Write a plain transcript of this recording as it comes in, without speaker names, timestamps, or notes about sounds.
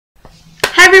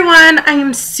everyone, I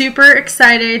am super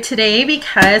excited today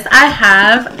because I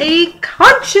have a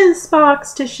Conscious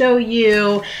Box to show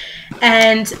you,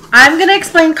 and I'm going to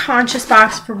explain Conscious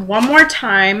Box for one more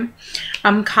time.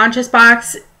 Conscious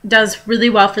Box does really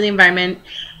well for the environment.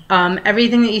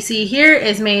 Everything that you see here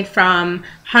is made from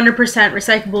 100%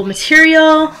 recyclable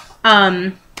material.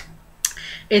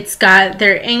 It's got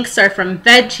their inks are from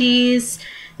veggies.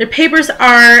 Their papers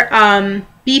are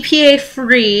BPA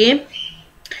free.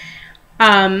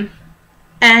 And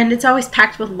it's always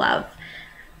packed with love.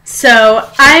 So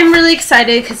I'm really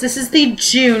excited because this is the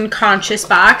June Conscious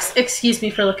Box. Excuse me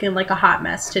for looking like a hot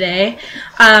mess today.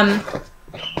 And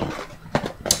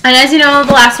as you know,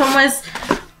 the last one was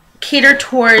catered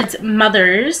towards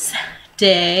Mother's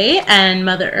Day and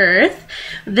Mother Earth.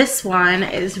 This one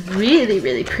is really,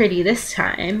 really pretty this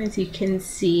time, as you can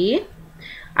see.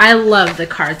 I love the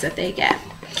cards that they get.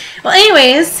 Well,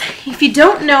 anyways, if you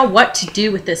don't know what to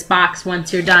do with this box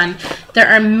once you're done, there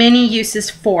are many uses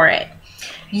for it.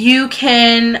 You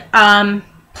can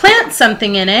plant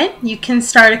something in it. You can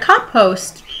start a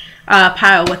compost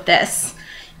pile with this.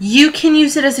 You can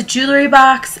use it as a jewelry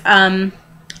box, a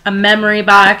memory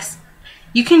box.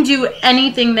 You can do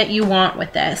anything that you want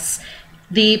with this.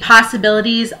 The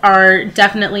possibilities are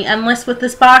definitely endless with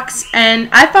this box, and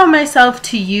I found myself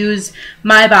to use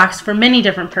my box for many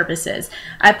different purposes.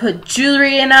 I put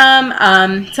jewelry in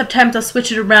them. Sometimes I'll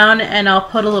switch it around and I'll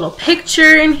put a little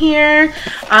picture in here.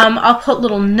 I'll put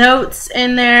little notes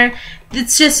in there.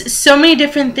 It's just so many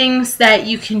different things that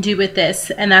you can do with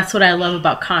this, and that's what I love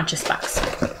about Conscious Box.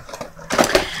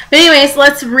 But anyways,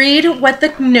 let's read what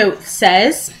the note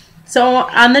says. So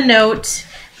on the note,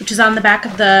 which is on the back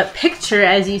of the picture,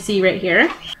 as you see right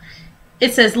here,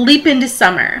 it says, "Leap into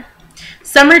summer.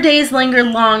 Summer days linger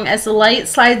long as the light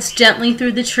slides gently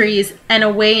through the trees and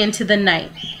away into the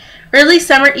night. Early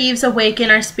summer eves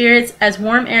awaken our spirits as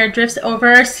warm air drifts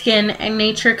over our skin and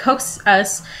nature coaxes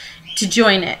us to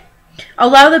join it.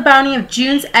 Allow the bounty of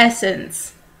June's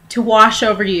essence to wash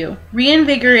over you,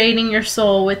 reinvigorating your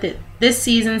soul with this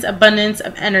season's abundance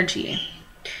of energy.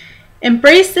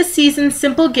 Embrace the season's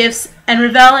simple gifts and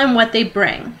revel in what they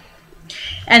bring."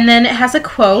 And then it has a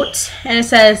quote, and it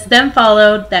says, "Then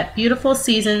followed that beautiful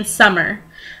season, summer.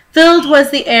 Filled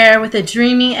was the air with a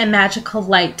dreamy and magical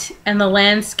light, and the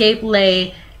landscape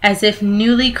lay as if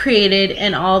newly created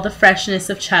in all the freshness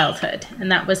of childhood."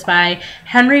 And that was by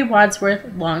Henry Wadsworth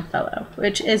Longfellow,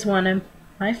 which is one of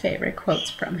my favorite quotes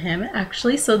from him,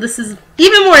 actually. So this is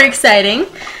even more exciting.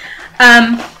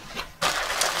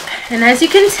 And as you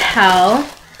can tell,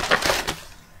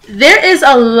 there is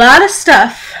a lot of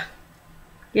stuff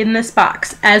in this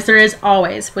box, as there is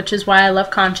always, which is why I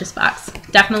love Conscious Box.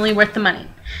 Definitely worth the money.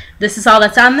 This is all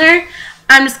that's on there.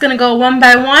 I'm just going to go one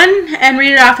by one and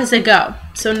read it off as I go,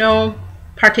 so no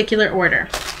particular order.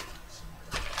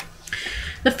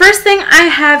 The first thing I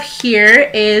have here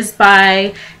is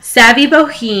by Savvy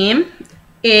Boheme.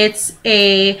 It's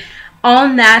a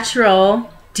all-natural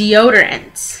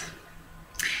deodorant.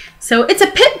 So it's a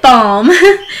pit balm.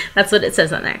 That's what it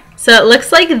says on there. So it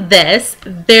looks like this.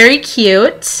 Very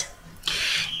cute.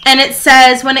 And it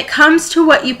says, "When it comes to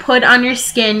what you put on your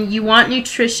skin, you want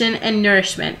nutrition and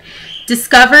nourishment.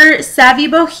 Discover Savvy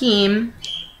Boheme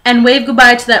and wave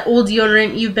goodbye to that old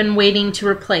deodorant you've been waiting to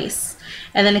replace."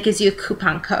 And then it gives you a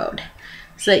coupon code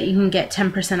so that you can get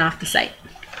 10% off the site.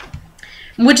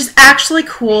 Which is actually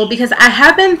cool because I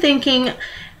have been thinking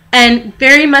and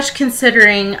very much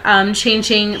considering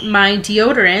changing my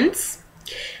deodorants.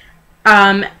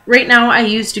 Right now I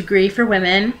use Degree for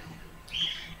Women.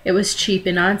 It was cheap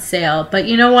and on sale, but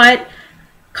you know what?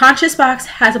 Conscious Box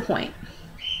has a point.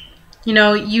 You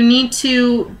know, you need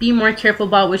to be more careful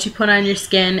about what you put on your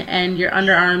skin, and your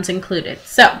underarms included.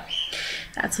 So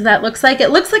that's what that looks like.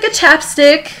 It looks like a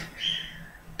chapstick,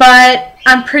 but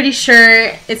I'm pretty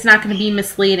sure it's not going to be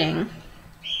misleading.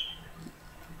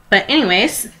 But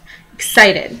anyways,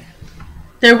 excited.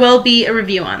 There will be a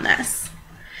review on this.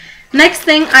 Next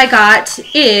thing I got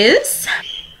is,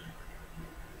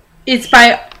 it's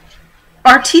by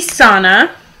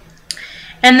Artisana,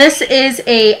 and this is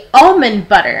a almond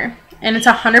butter, and it's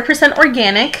 100%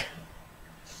 organic.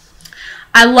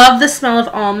 I love the smell of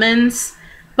almonds,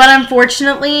 but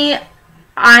unfortunately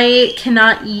I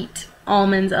cannot eat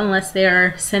almonds unless they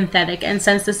are synthetic, and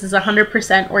since this is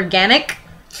 100% organic,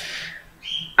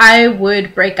 I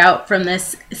would break out from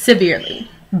this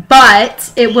severely. But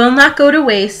it will not go to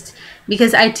waste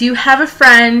because I do have a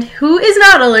friend who is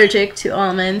not allergic to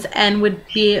almonds and would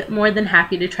be more than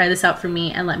happy to try this out for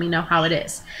me and let me know how it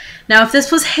is. Now, if this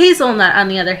was hazelnut, on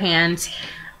the other hand,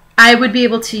 I would be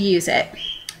able to use it.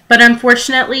 But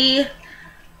unfortunately,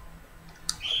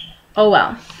 Oh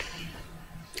well.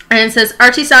 And it says,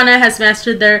 Artisana has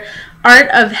mastered their art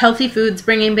of healthy foods,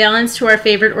 bringing balance to our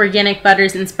favorite organic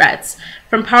butters and spreads.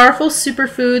 From powerful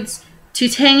superfoods to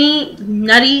tangy,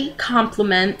 nutty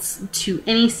complements to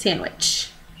any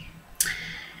sandwich.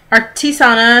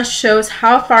 Artisana shows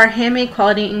how far handmade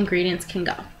quality ingredients can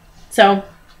go. So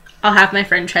I'll have my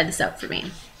friend try this out for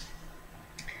me.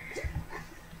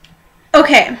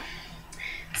 Okay,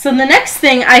 so the next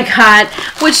thing I got,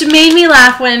 which made me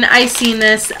laugh when I seen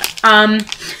this,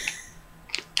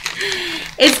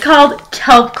 it's called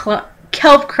Kelp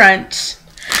Crunch.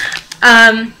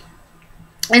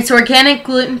 It's organic,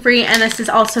 gluten-free, and this is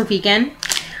also vegan.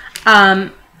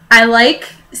 I like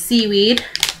seaweed,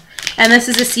 and this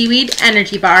is a seaweed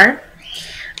energy bar.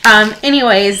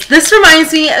 Anyways, this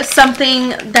reminds me of something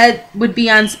that would be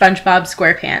on SpongeBob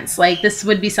SquarePants. Like, this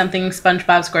would be something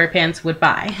SpongeBob SquarePants would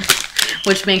buy,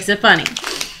 which makes it funny.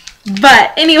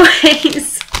 But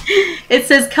anyways, it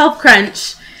says Kelp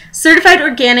Crunch. Certified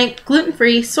organic,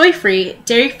 gluten-free, soy-free,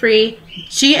 dairy-free,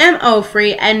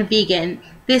 GMO-free, and vegan.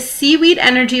 This seaweed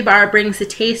energy bar brings the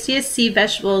tastiest sea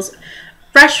vegetables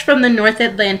fresh from the North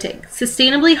Atlantic,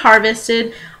 sustainably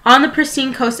harvested on the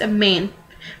pristine coast of Maine.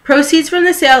 Proceeds from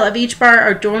the sale of each bar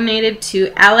are donated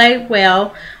to Ally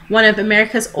Whale, one of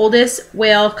America's oldest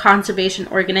whale conservation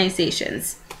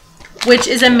organizations. Which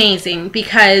is amazing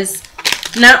because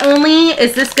not only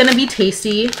is this going to be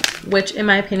tasty, which in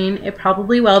my opinion it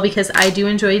probably will because I do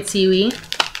enjoy seaweed,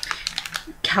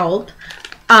 kelp,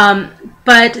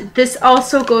 but this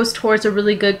also goes towards a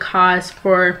really good cause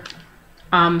for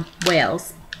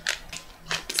whales.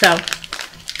 So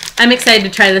I'm excited to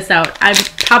try this out. I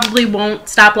probably won't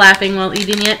stop laughing while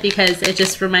eating it because it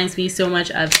just reminds me so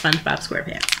much of SpongeBob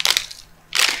SquarePants.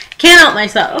 Can't help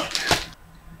myself.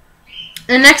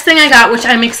 The next thing I got, which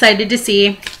I'm excited to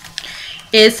see,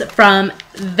 is from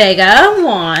Vega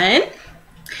One.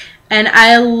 And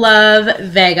I love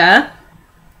Vega.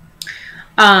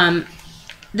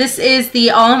 This is the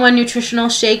all-in-one nutritional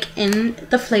shake in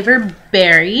the flavor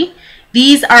berry.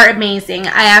 These are amazing.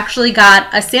 I actually got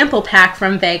a sample pack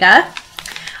from Vega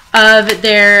of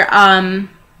their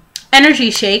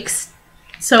energy shakes.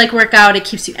 So like workout, it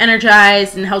keeps you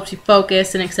energized and helps you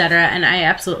focus and etc. And I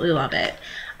absolutely love it.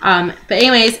 But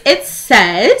anyways, it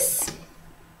says,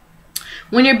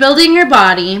 when you're building your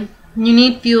body, you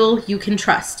need fuel you can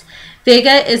trust.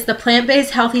 Vega is the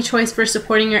plant-based healthy choice for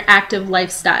supporting your active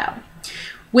lifestyle.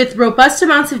 With robust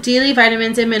amounts of daily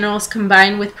vitamins and minerals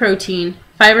combined with protein,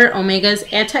 fiber, omegas,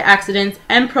 antioxidants,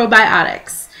 and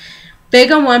probiotics,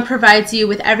 Vega One provides you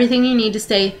with everything you need to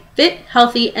stay fit,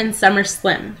 healthy, and summer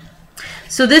slim.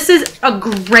 So this is a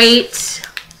great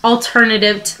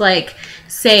alternative to, like,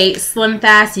 say, Slim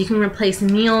Fast. You can replace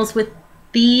meals with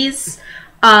these.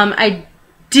 I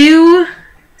do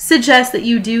suggest that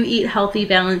you do eat healthy,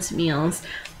 balanced meals,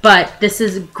 but this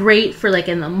is great for like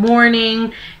in the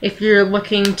morning. If you're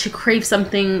looking to crave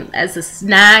something as a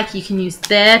snack, you can use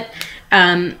that.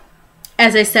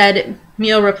 As I said,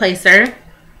 meal replacer.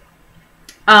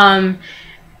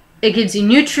 It gives you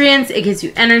nutrients, it gives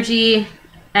you energy,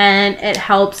 and it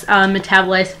helps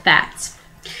metabolize fats,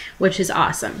 which is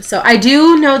awesome. So I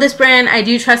do know this brand, I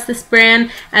do trust this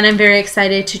brand, and I'm very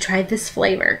excited to try this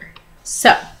flavor.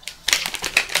 So,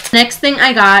 next thing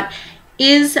I got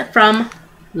is from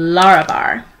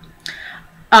Larabar.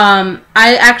 I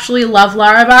actually love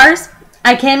Larabars.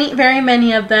 I can't eat very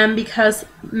many of them because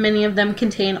many of them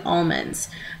contain almonds.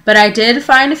 But I did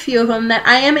find a few of them that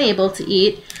I am able to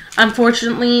eat.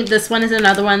 Unfortunately, this one is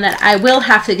another one that I will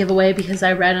have to give away because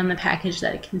I read on the package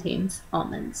that it contains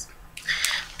almonds.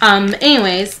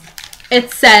 Anyways,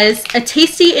 it says, a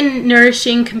tasty and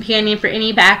nourishing companion for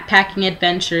any backpacking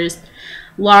adventures.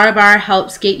 Larabar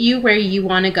helps get you where you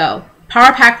want to go.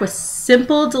 Power packed with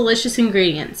simple, delicious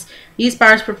ingredients. These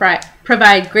bars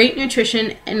provide great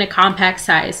nutrition in a compact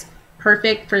size,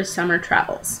 perfect for summer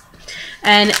travels.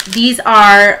 And these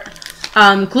are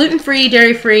gluten-free,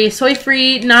 dairy-free,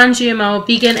 soy-free, non-GMO,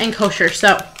 vegan, and kosher.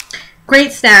 So,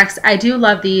 great snacks. I do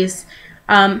love these.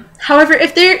 However,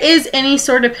 if there is any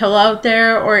sort of pill out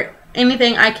there or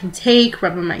anything I can take,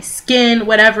 rub on my skin,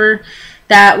 whatever,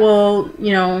 that will,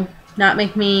 you know, not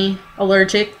make me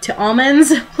allergic to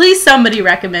almonds, please somebody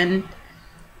recommend.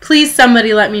 Please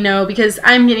somebody let me know because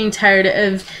I'm getting tired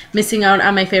of missing out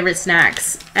on my favorite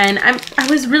snacks. And I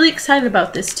was really excited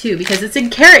about this too because it's in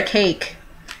carrot cake.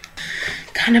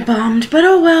 Kind of bummed, but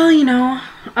oh well, you know.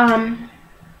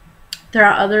 There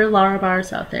are other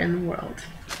Larabars out there in the world.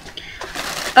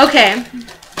 Okay,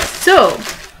 so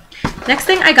next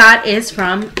thing I got is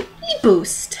from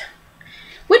eBoost,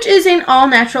 which is an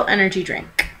all-natural energy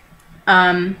drink.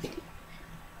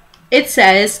 it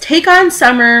says, take on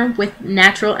summer with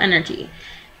natural energy.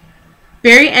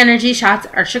 Berry energy shots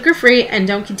are sugar-free and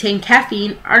don't contain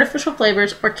caffeine, artificial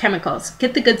flavors, or chemicals.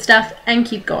 Get the good stuff and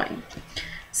keep going.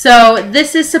 So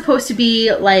this is supposed to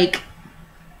be like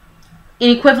an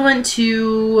equivalent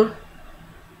to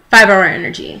 5-hour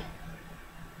energy,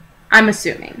 I'm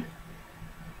assuming.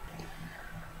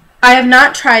 I have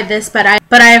not tried this, but I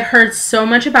have heard so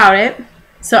much about it.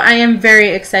 So I am very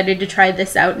excited to try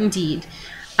this out indeed.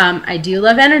 I do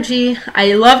love energy.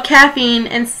 I love caffeine,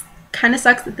 and kind of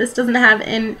sucks that this doesn't have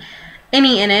any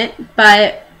in it,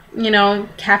 but you know,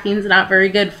 caffeine's not very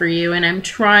good for you, and I'm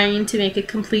trying to make a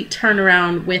complete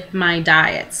turnaround with my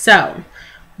diet. So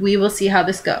we will see how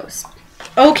this goes.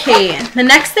 Okay, the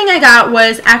next thing I got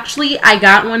was actually, I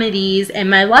got one of these in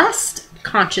my last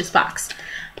Conscious box,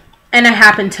 and I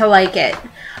happen to like it.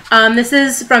 This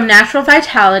is from Natural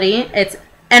Vitality. It's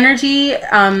energy,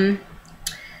 it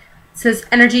says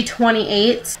Energy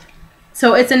 28.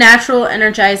 So it's a natural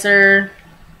energizer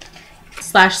 /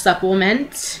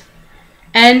 supplement.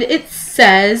 And it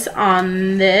says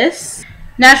on this,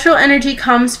 natural energy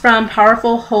comes from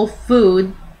powerful whole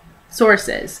food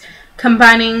sources,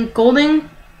 combining golden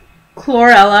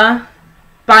chlorella,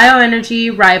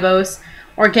 bioenergy ribose,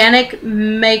 organic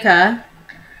maca,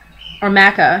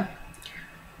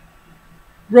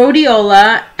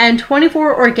 rhodiola, and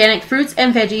 24 organic fruits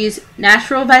and veggies.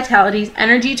 Natural Vitality's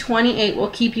Energy 28 will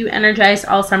keep you energized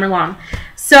all summer long.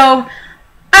 So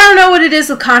I don't know what it is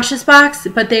with Conscious Box,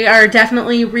 but they are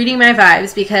definitely reading my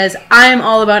vibes, because I am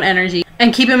all about energy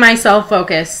and keeping myself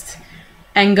focused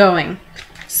and going.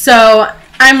 So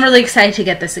I'm really excited to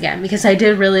get this again, because I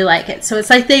did really like it. So it's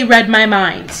like they read my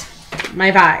mind,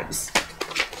 my vibes.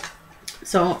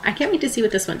 So I can't wait to see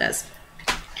what this one does.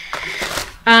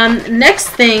 Next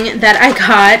thing that I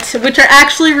got, which are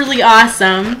actually really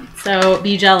awesome, so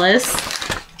be jealous,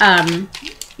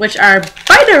 which are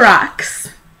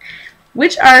Vitarox,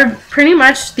 which are pretty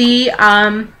much the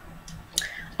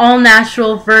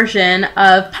all-natural version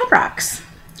of Pop Rocks.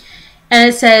 And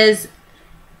it says,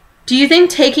 do you think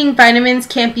taking vitamins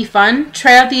can't be fun?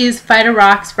 Try out these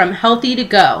Vitarox from Healthy to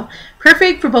Go.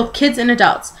 Perfect for both kids and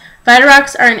adults.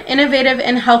 Vitarox are an innovative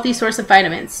and healthy source of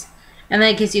vitamins. And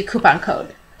then it gives you a coupon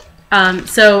code.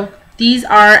 So these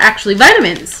are actually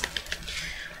vitamins.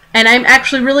 And I'm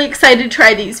actually really excited to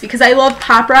try these, because I love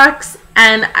Pop Rocks,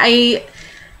 and I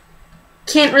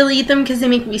can't really eat them because they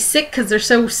make me sick because they're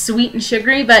so sweet and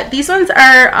sugary. But these ones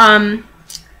are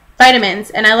vitamins,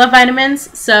 and I love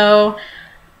vitamins, so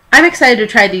I'm excited to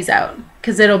try these out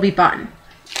because it'll be fun.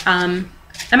 I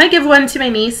might give one to my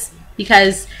niece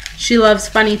because she loves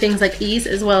funny things like these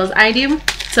as well as I do.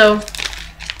 So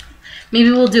maybe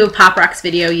we'll do a Pop Rocks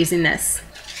video using this.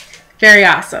 Very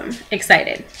awesome.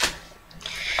 Excited.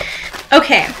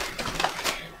 Okay.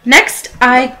 Next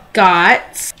I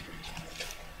got,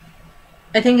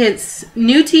 I think it's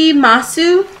Nuti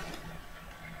Masu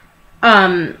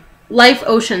Life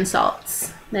Ocean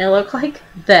Salts. They look like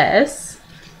this.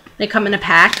 They come in a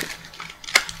pack.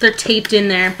 They're taped in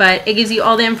there, but it gives you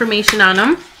all the information on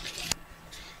them.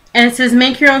 And it says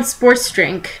make your own sports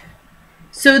drink.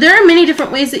 So there are many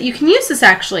different ways that you can use this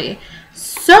actually.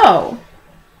 So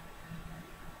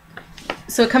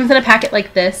it comes in a packet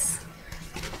like this.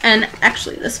 And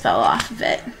actually this fell off of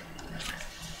it.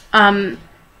 And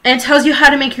it tells you how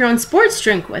to make your own sports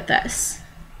drink with this.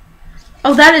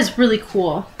 Oh, that is really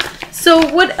cool.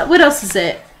 So what else is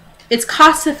it? It's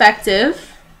cost effective.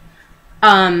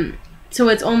 So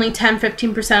it's only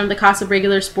 10-15% of the cost of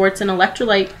regular sports and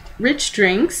electrolyte rich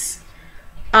drinks.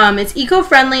 It's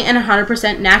eco-friendly and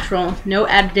 100% natural, no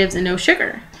additives and no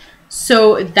sugar.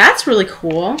 So that's really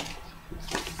cool.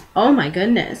 Oh my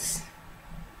goodness.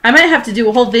 I might have to do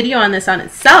a whole video on this on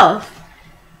itself.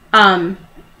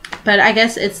 But I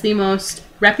guess it's the most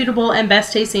reputable and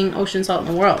best tasting ocean salt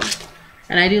in the world.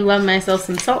 And I do love myself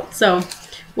some salt. So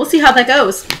we'll see how that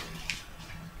goes.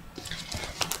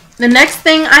 The next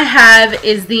thing I have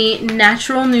is the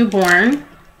Natural Newborn.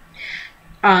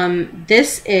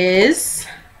 This is,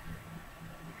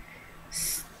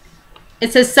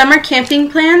 it says summer camping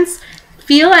plans.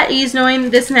 Feel at ease knowing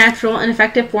this natural and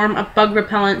effective form of bug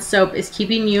repellent soap is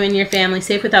keeping you and your family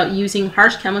safe without using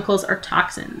harsh chemicals or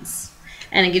toxins.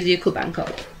 And it gives you a coupon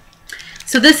code.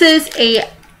 So this is a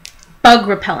bug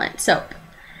repellent soap.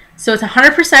 So it's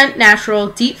 100% natural,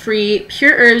 deep-free,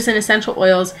 pure herbs and essential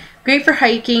oils, great for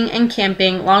hiking and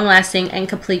camping, long-lasting, and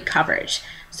complete coverage.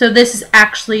 So this is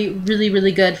actually really,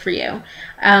 really good for you.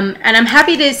 And I'm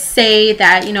happy to say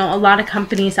that, you know, a lot of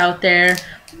companies out there,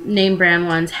 name brand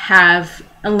ones, have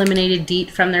eliminated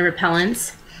DEET from their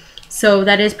repellents. So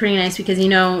that is pretty nice because you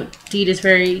know DEET is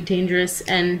very dangerous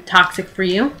and toxic for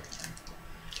you.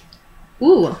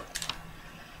 Ooh.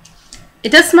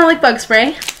 It does smell like bug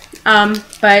spray,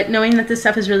 but knowing that this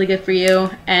stuff is really good for you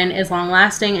and is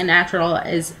long-lasting and natural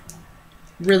is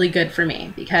really good for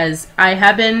me because I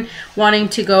have been wanting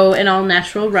to go an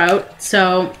all-natural route.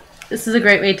 So this is a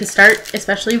great way to start,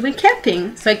 especially when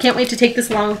camping. So I can't wait to take this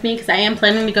along with me because I am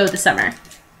planning to go this summer.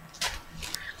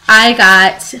 I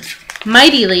got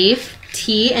Mighty Leaf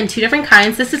tea in 2 different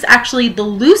kinds. This is actually the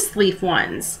loose leaf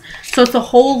ones. So it's a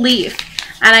whole leaf.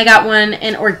 And I got one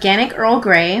in organic Earl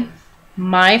Grey,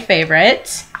 my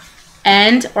favorite,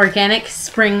 and organic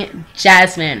spring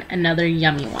jasmine, another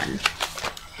yummy one.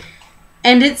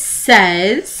 And it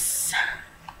says,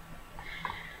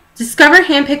 discover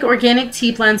hand-picked organic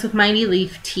tea blends with Mighty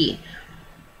Leaf tea.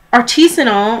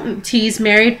 Artisanal teas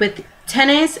married with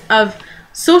tenets of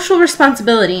social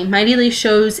responsibility. Mighty Leaf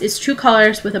shows its true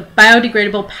colors with a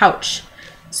biodegradable pouch.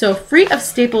 So free of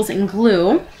staples and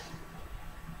glue.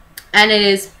 And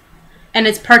its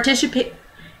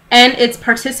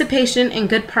participation in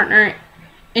good partner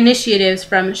initiatives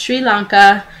from Sri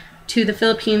Lanka to the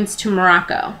Philippines to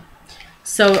Morocco.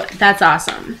 So that's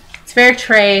awesome. It's fair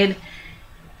trade.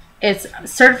 It's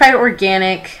certified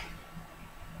organic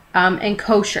and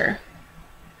kosher.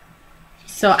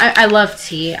 So I love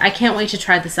tea. I can't wait to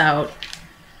try this out.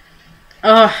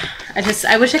 Oh,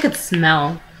 I wish I could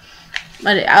smell.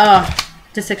 But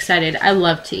just excited. I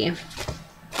love tea.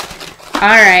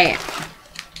 Alright.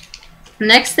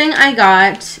 Next thing I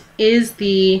got is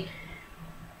the, I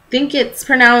think it's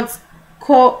pronounced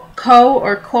ko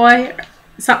or koi,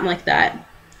 something like that.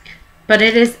 But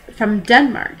it is from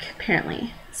Denmark,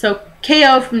 apparently. So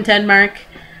KO from Denmark.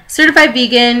 Certified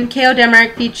vegan. KO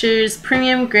Denmark features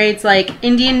premium grades like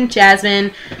Indian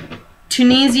jasmine,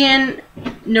 Tunisian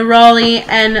neroli,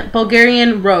 and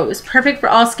Bulgarian rose. Perfect for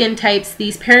all skin types.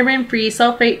 These paraben-free,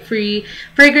 sulfate-free,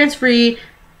 fragrance-free,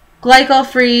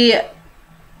 glycol-free,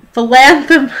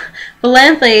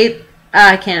 phthalate,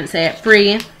 I can't say it,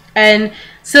 free, and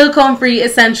silicone-free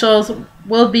essentials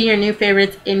will be your new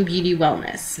favorites in beauty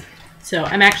wellness. So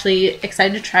I'm actually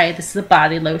excited to try it. This is a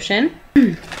body lotion.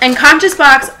 And Conscious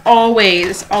Box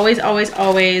always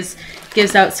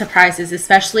gives out surprises,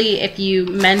 especially if you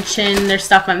mention their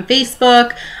stuff on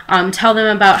Facebook, tell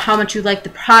them about how much you like the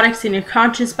products in your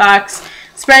Conscious Box,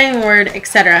 spreading the word,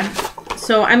 etc.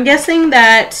 So I'm guessing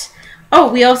that,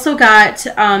 we also got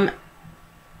a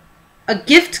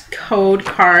gift code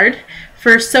card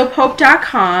for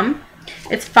soaphope.com.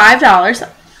 It's $5.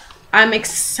 I'm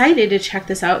excited to check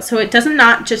this out. So it does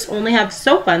not just only have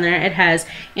soap on there. It has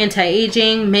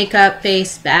anti-aging, makeup,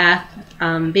 face, bath,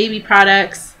 baby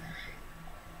products.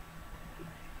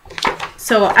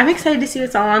 So I'm excited to see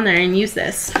what's all on there and use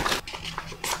this.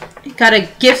 Got a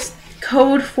gift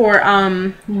code for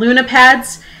Luna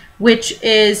Pads, which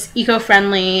is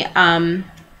eco-friendly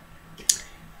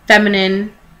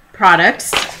feminine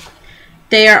products.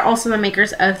 They are also the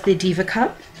makers of the Diva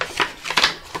Cup,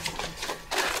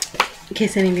 in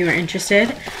case any of you are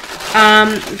interested.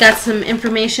 Got some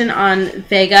information on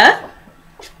Vega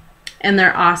and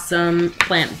their awesome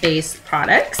plant-based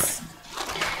products.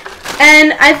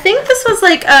 And I think this was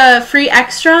like a free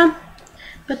extra,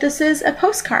 but this is a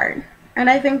postcard. And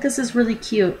I think this is really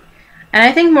cute. And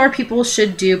I think more people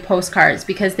should do postcards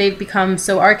because they've become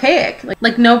so archaic.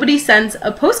 Like nobody sends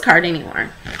a postcard anymore.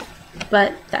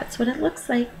 But that's what it looks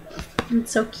like.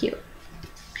 It's so cute.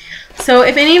 So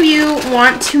if any of you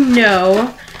want to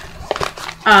know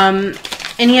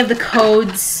any of the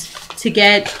codes to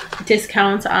get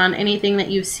discounts on anything that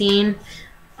you've seen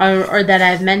or that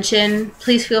I've mentioned,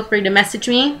 please feel free to message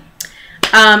me.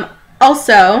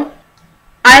 Also,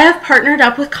 I have partnered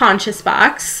up with Conscious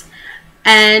Box,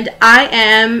 and I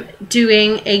am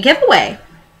doing a giveaway.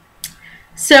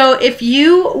 So if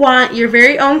you want your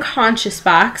very own Conscious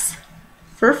Box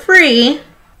for free,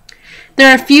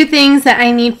 there are a few things that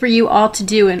I need for you all to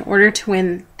do in order to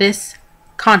win this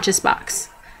Conscious Box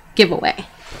giveaway.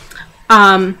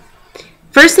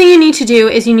 First thing you need to do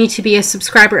is you need to be a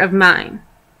subscriber of mine.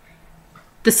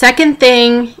 The second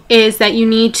thing is that you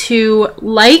need to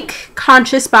like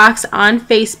Conscious Box on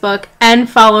Facebook and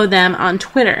follow them on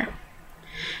Twitter.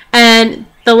 And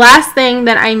the last thing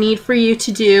that I need for you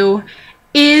to do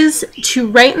is to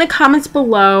write in the comments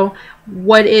below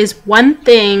what is one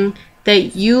thing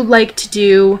that you like to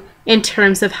do in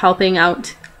terms of helping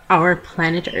out our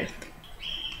planet Earth.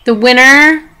 The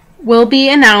winner will be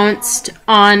announced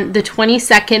on the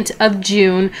 22nd of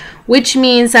June, which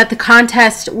means that the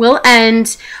contest will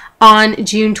end on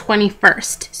June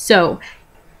 21st. So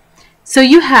So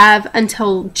you have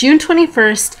until June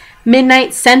 21st,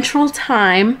 midnight Central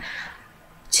Time,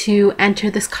 to enter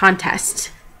this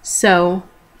contest. So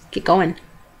get going.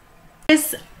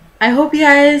 Guys, I hope you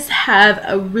guys have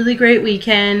a really great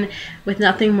weekend with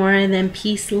nothing more than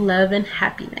peace, love, and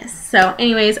happiness. So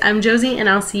anyways, I'm Josie, and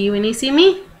I'll see you when you see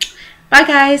me. Bye,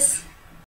 guys.